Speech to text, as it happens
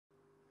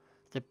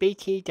The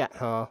BT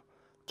Decor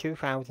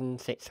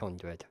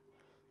 2600,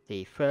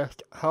 the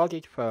first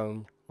hoarded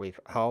phone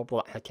with hole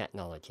blocker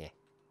technology.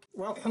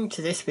 Welcome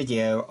to this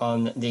video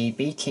on the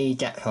BT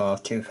Decor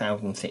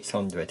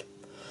 2600.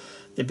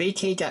 The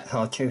BT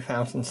Decor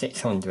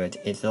 2600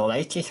 is the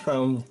latest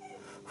phone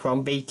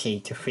from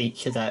BT to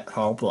feature their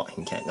hole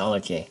blocking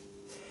technology,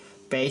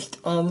 based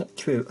on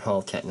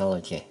TrueCall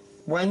technology.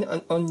 When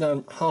an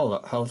unknown caller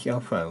holds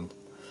your phone,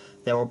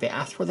 they will be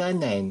asked for their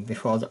name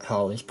before the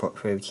call is put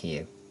through to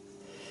you.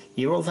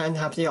 You will then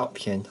have the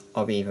option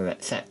of either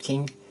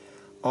accepting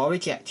or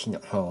rejecting the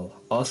call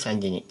or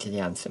sending it to the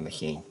answer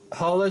machine.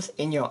 Callers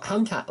in your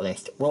contact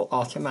list will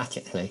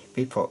automatically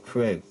be put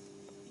through.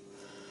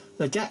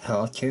 The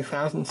Decor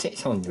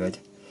 2600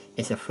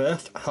 is the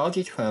first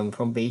hoarded phone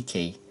from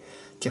BT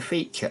to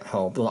feature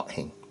hole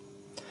blocking.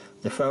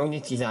 The phone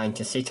is designed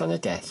to sit on a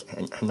desk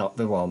and cannot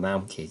be wall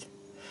mounted,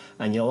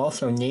 and you'll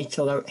also need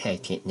to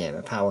locate it near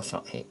a power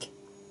socket.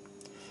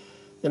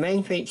 The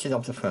main features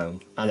of the phone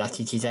are that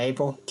it is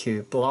able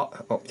to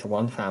block up to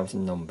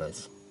 1000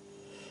 numbers.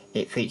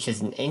 It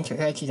features an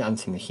integrated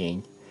answer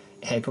machine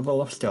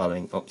capable of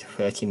storing up to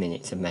 30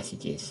 minutes of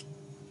messages.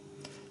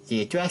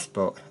 The address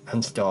book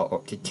can store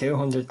up to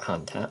 200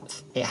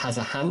 contacts. It has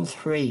a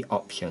hands-free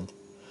option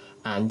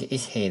and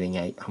is hearing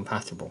aid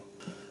compatible.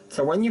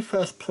 So when you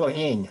first plug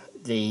in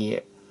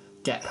the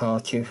Decor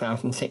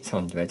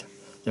 2600,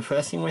 the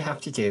first thing we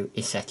have to do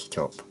is set it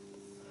up.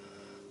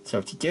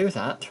 So to do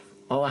that,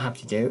 all I have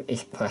to do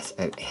is press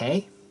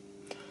OK,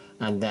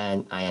 and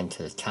then I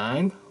enter the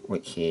time,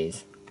 which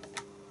is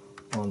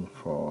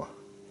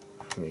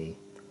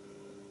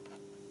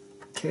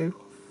 1432,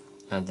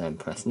 and then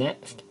press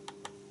next,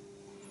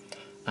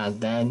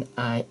 and then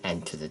I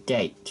enter the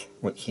date,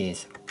 which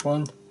is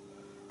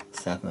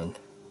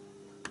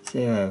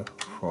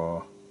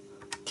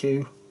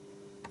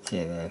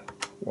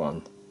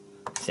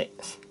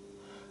 17042016,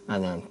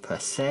 and then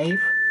press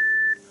save.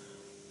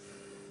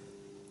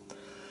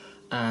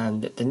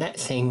 And the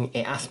next thing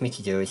it asks me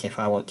to do is if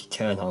I want to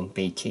turn on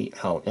BT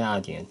Hole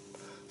Guardian.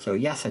 So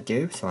yes I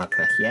do, so I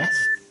press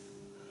yes.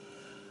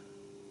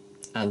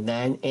 And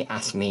then it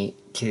asks me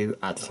to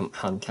add some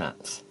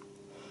contacts.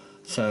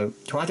 So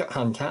to add a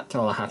contact,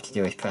 all I have to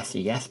do is press the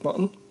yes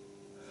button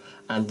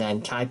and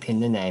then type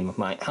in the name of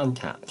my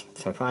contact.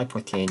 So if I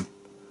put in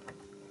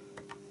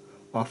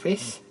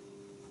office,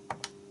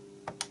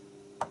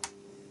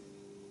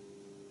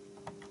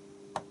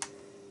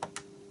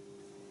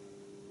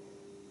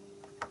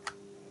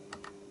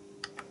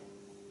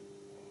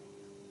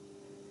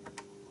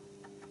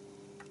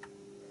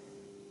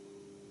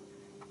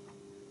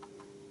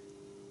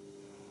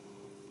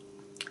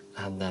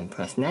 and then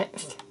press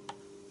next,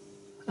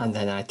 and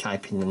then I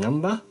type in the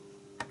number,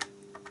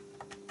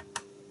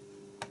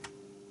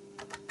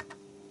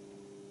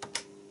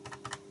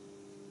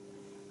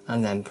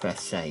 and then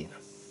press save.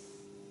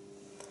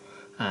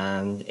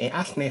 And it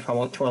asks me if I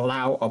want to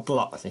allow or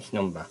block this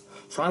number.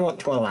 So I want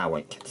to allow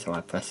it, so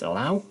I press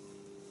allow,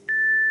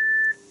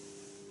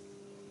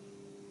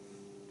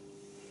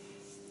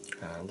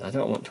 and I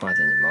don't want to add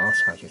any more,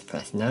 so I just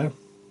press no.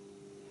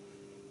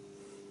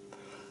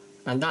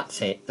 And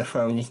that's it, the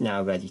phone is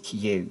now ready to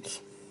use.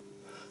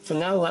 So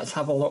now let's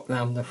have a look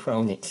around the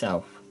phone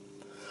itself.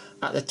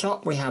 At the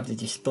top we have the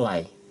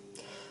display.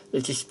 The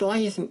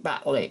display isn't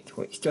backlit,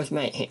 which does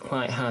make it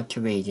quite hard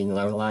to read in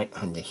low light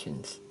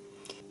conditions.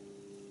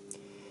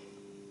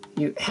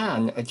 You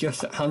can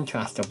adjust the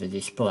contrast of the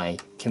display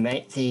to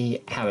make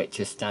the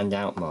characters stand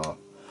out more.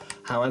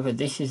 However,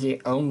 this is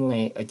the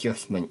only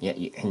adjustment that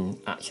you can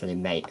actually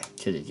make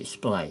to the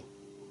display.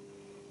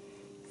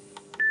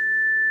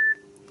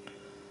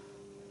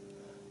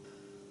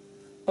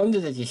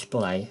 Under the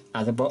display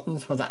are the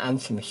buttons for the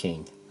answer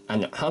machine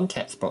and the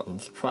context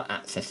buttons for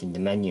accessing the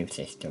menu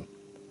system.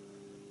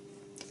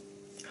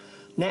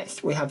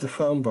 Next we have the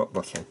phone book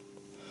button.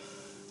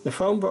 The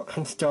phone book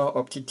can store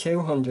up to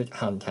 200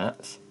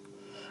 contacts,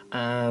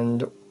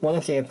 and one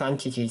of the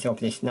advantages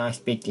of this nice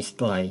big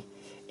display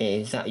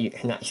is that you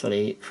can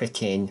actually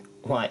fit in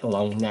quite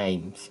long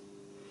names,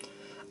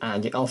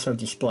 and it also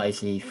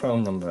displays the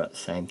phone number at the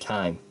same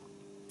time.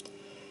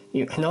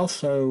 You can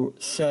also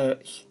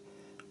search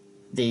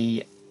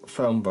the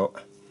phone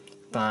book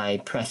by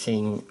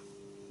pressing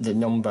the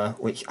number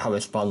which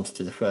corresponds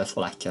to the first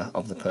letter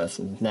of the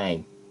person's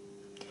name.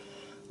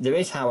 There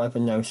is, however,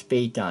 no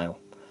speed dial,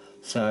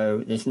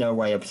 so there's no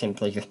way of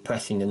simply just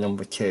pressing the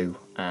number 2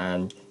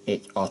 and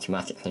it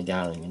automatically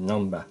dialing a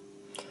number.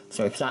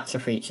 So if that's a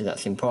feature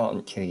that's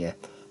important to you,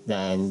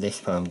 then this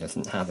phone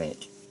doesn't have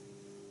it.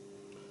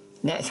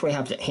 Next we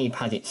have the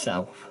keypad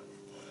itself.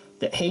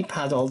 The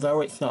keypad,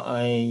 although it's not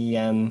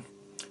a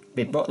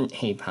big button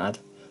keypad,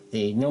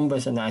 the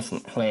numbers are nice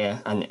and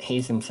clear and the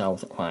keys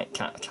themselves are quite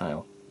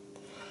tactile.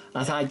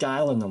 As I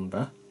dial a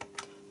number,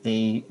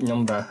 the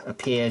number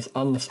appears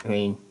on the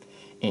screen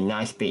in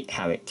nice big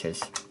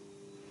characters.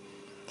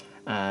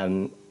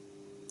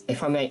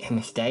 If I make a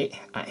mistake,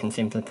 I can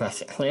simply press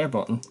the clear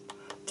button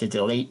to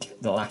delete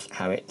the last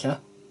character,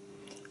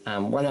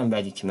 and when I'm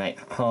ready to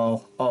make a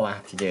call, all I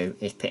have to do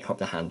is pick up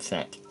the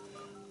handset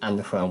and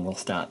the phone will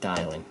start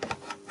dialing.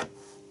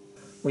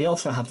 We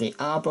also have the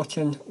R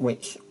button,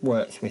 which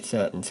works with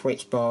certain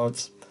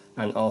switchboards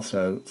and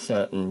also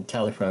certain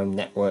telephone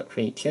network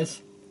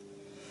features,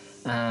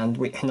 and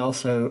we can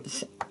also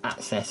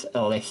access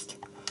a list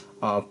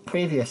of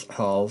previous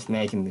calls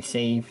made and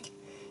received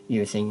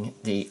using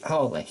the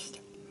call list.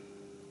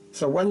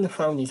 So when the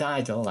phone is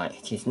idle like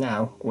it is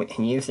now, we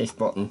can use this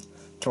button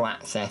to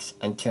access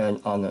and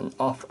turn on and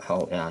off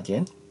Call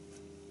Guardian,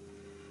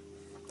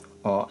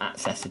 or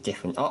access the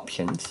different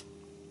options.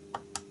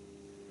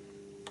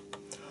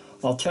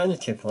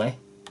 Alternatively,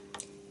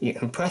 you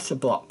can press the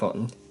block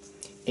button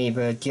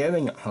either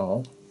during a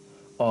call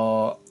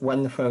or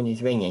when the phone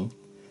is ringing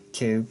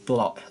to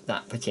block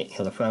that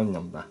particular phone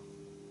number.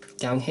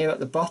 Down here at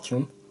the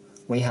bottom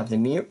we have the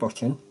mute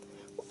button,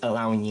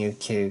 allowing you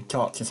to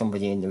talk to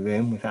somebody in the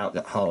room without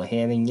the caller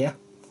hearing you.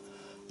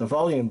 The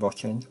volume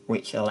button,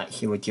 which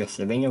lets you adjust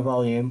the ringer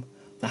volume,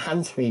 the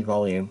hands-free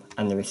volume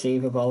and the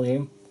receiver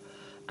volume.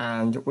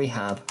 And we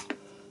have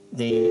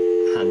the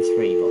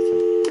hands-free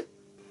button.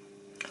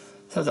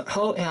 So the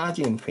Call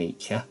Guardian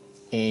feature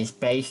is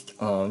based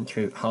on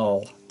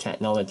TrueCall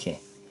technology,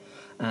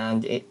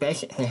 and it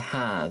basically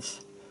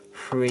has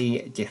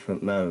 3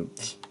 different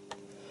modes.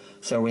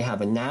 So we have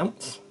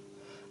announce.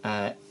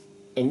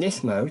 In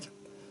this mode,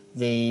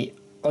 the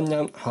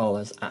unknown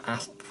callers are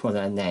asked for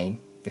their name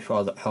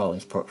before the call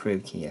is put through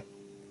to you.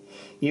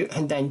 You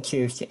can then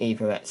choose to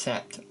either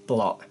accept,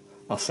 block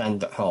or send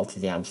the call to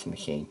the answer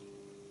machine.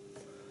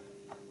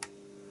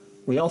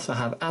 We also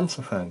have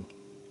answer phone.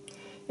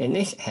 In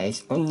this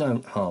case,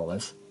 unknown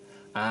callers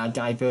are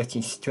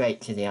diverted straight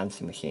to the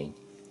answer machine.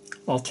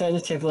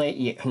 Alternatively,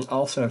 you can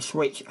also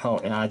switch Call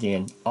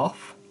Guardian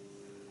off,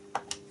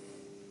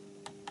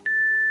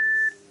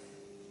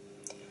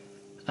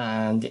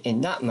 and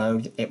in that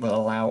mode it will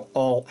allow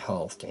all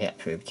calls to get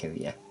through to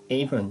you,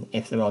 even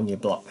if they're on your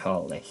blocked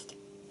call list.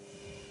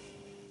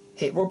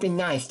 It would be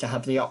nice to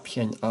have the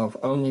option of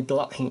only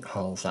blocking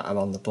calls that are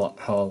on the blocked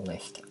call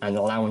list and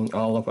allowing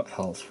all other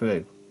calls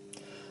through,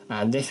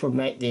 and this would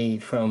make the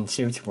phone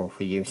suitable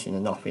for use in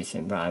an office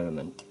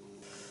environment.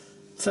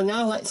 So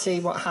now let's see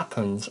what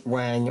happens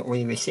when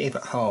we receive a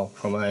call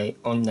from an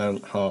unknown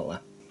caller.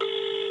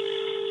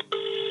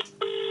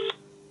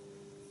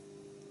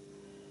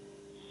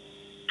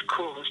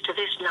 Calls to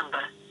this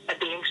number are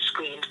being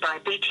screened by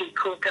BT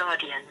Call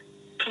Guardian.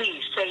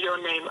 Please say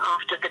your name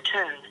after the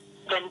tone,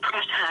 then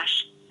press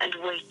hash and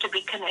wait to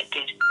be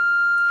connected.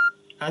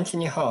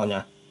 Anthony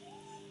Horner.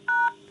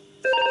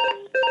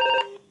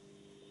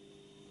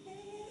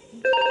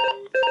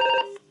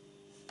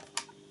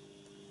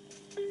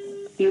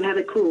 You have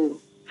a call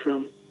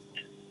from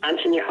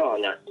Anthony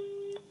Horner.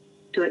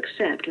 To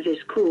accept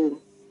this call,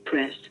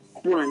 press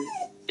 1.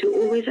 To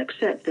always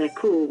accept their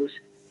calls,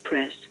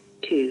 press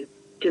 2.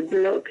 To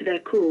block their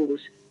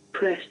calls,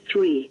 press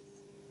 3.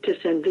 To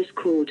send this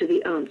call to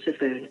the answer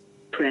phone,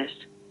 press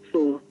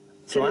 4.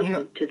 To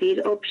listen to these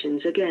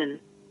options again,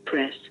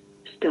 press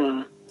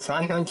star. So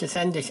I'm going to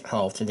send this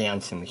call to the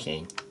answer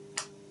machine.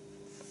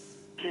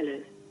 Hello.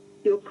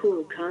 Your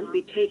call can't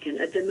be taken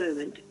at the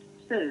moment,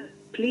 so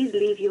please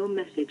leave your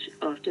message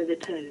after the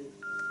tone.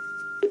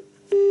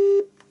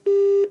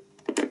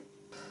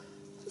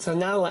 So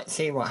now let's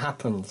see what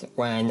happens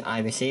when I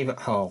receive a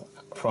call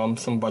from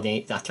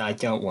somebody that I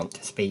don't want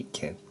to speak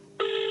to.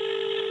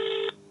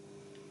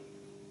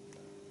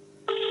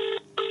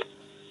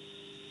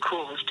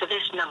 Calls to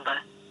this number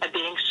are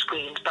being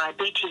screened by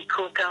BT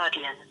Call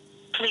Guardian.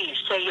 Please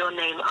say your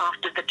name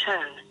after the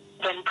tone,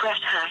 then press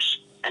hash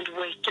and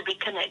wait to be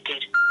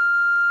connected.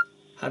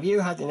 Have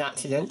you had an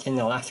accident in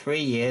the last 3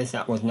 years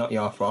that was not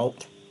your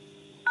fault?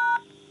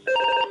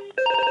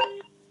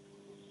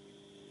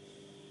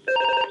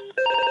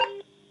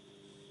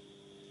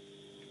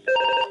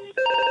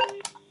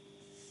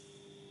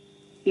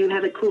 You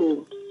have a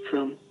call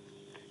from.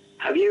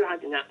 Have you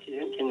had an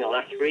accident in the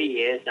last 3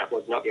 years that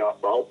was not your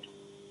fault?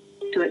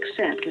 To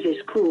accept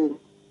this call,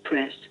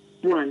 press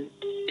 1.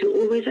 To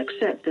always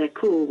accept their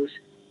calls,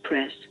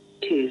 press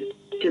 2.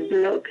 To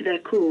block their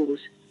calls,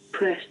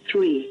 press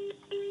 3.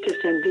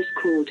 To send this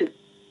call to.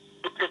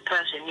 The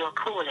person you're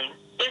calling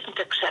isn't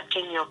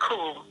accepting your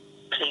call.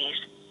 Please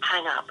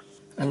hang up.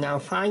 And now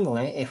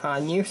finally, if our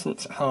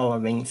nuisance caller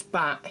rings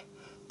back,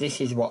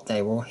 this is what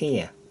they will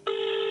hear.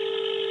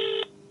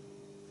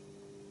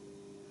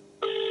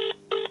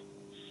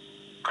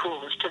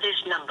 Calls to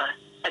this number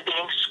are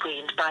being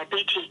screened by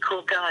BT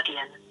Call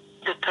Guardian.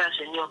 The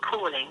person you're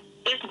calling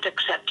isn't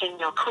accepting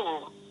your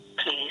call.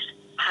 Please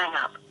hang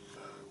up.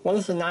 One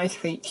of the nice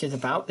features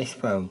about this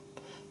phone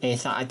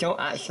is that I don't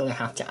actually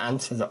have to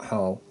answer the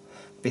call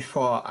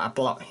before I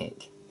block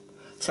it.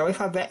 So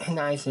if I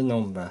recognise the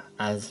number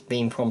as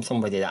being from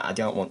somebody that I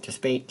don't want to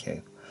speak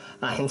to,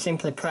 I can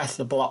simply press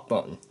the block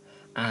button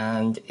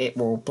and it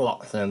will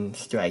block them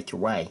straight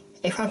away.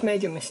 If I've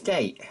made a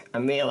mistake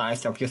and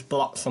realised I've just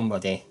blocked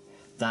somebody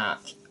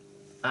that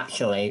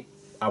actually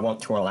I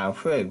want to allow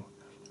through,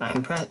 I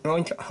can go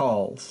into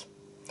calls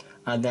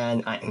and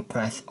then I can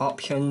press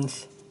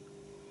options,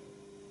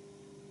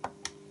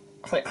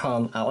 click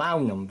on allow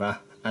number,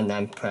 and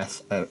then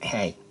press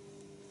OK,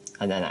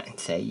 and then I can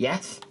say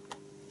yes.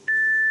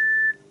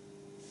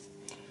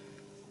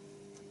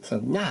 So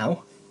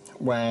now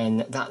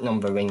when that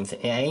number rings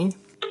again,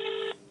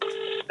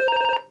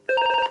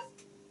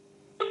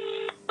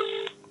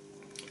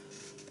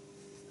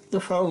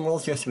 the phone will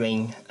just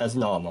ring as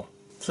normal.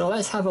 So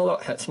let's have a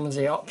look at some of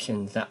the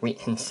options that we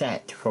can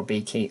set for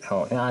BT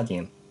Decor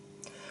Guardian.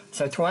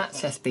 So to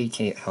access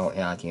BT Decor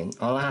Guardian,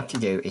 all I have to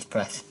do is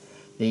press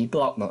the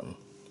block button,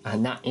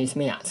 and that gives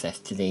me access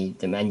to the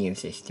menu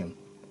system.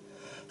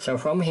 So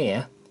from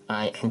here,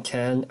 I can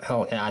turn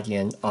Decor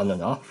Guardian on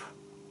and off.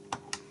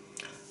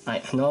 I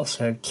can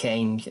also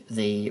change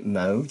the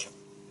mode.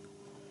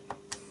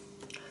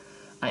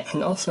 I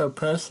can also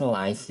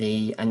personalise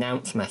the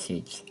announce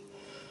message.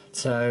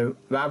 So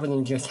rather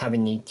than just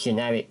having the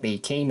generic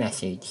BT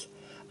message,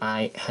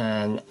 I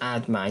can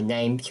add my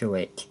name to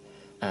it,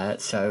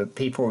 so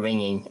people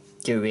ringing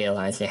do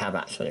realise they have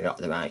actually got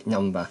the right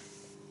number.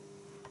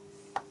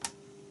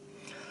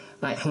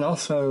 I can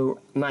also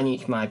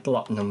manage my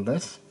block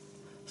numbers,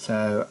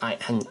 so I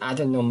can add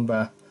a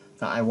number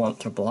that I want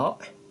to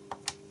block.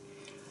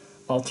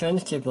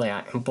 Alternatively,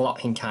 I can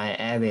block entire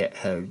area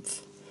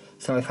codes,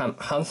 so if I'm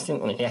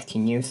constantly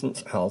getting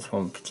nuisance calls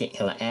from a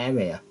particular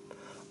area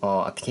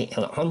or a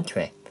particular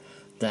country,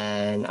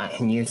 then I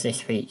can use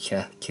this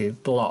feature to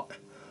block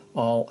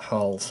all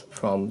calls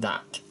from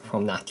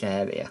that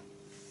area.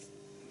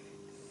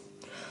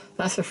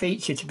 That's a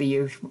feature to be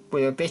used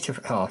with a bit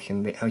of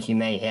caution, because you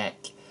may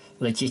get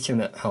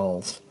legitimate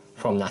calls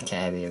from that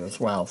area as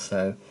well,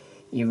 so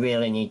you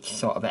really need to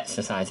sort of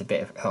exercise a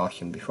bit of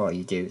caution before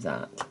you do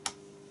that.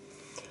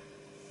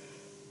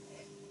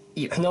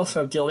 You can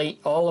also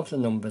delete all of the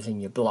numbers in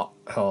your block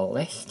call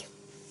list,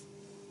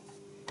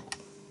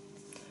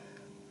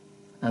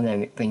 and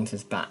then it brings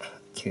us back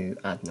to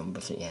add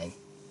numbers again.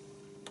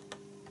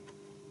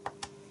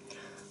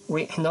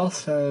 We can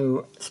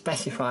also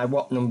specify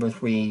what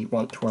numbers we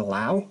want to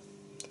allow.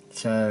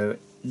 So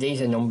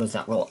these are numbers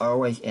that will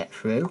always get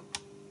through,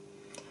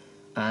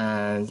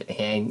 and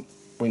again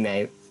we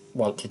may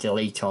want to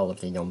delete all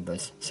of the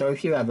numbers. So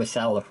if you ever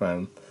sell the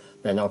phone,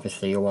 then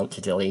obviously you'll want to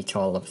delete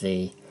all of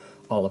the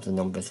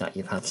numbers that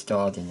you've had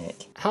stored in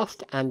it.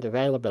 Cost and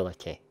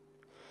availability.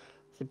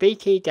 The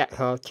BT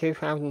Decor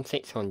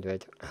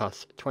 2600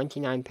 costs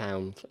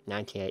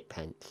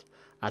 £29.98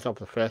 as of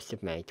the 1st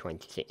of May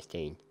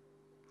 2016.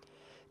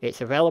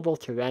 It's available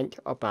to rent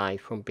or buy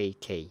from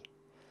BT.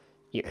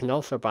 You can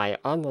also buy it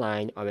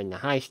online or in the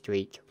high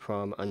street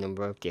from a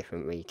number of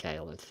different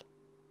retailers.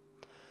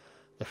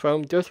 The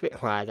phone does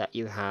require that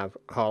you have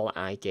caller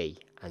ID,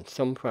 and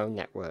some phone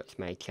networks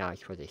may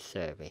charge for this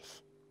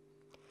service.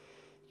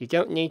 You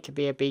don't need to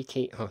be a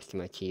BT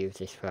customer to use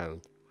this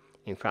phone.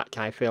 In fact,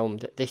 I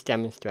filmed this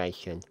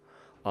demonstration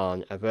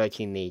on a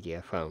Virgin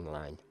Media phone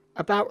line.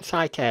 About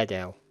Site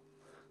Airedale.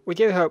 We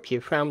do hope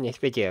you found this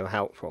video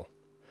helpful.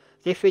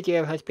 This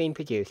video has been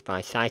produced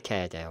by Site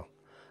Airedale,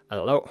 a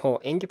local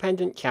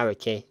independent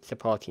charity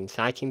supporting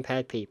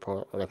sight-impaired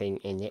people living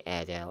in the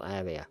Airedale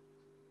area.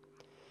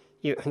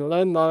 You can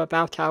learn more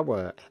about our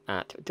work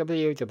at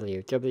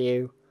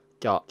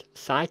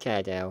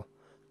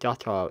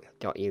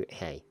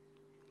www.siteairedale.org.uk.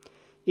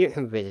 You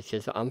can visit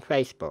us on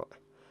Facebook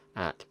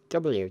at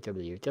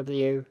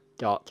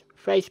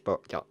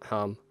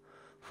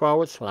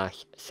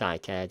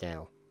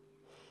www.facebook.com/siteairedale.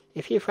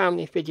 If you found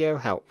this video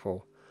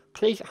helpful,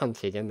 please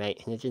consider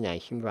making a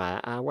donation via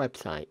our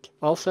website.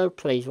 Also,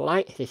 please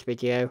like this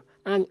video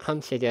and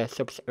consider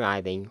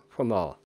subscribing for more.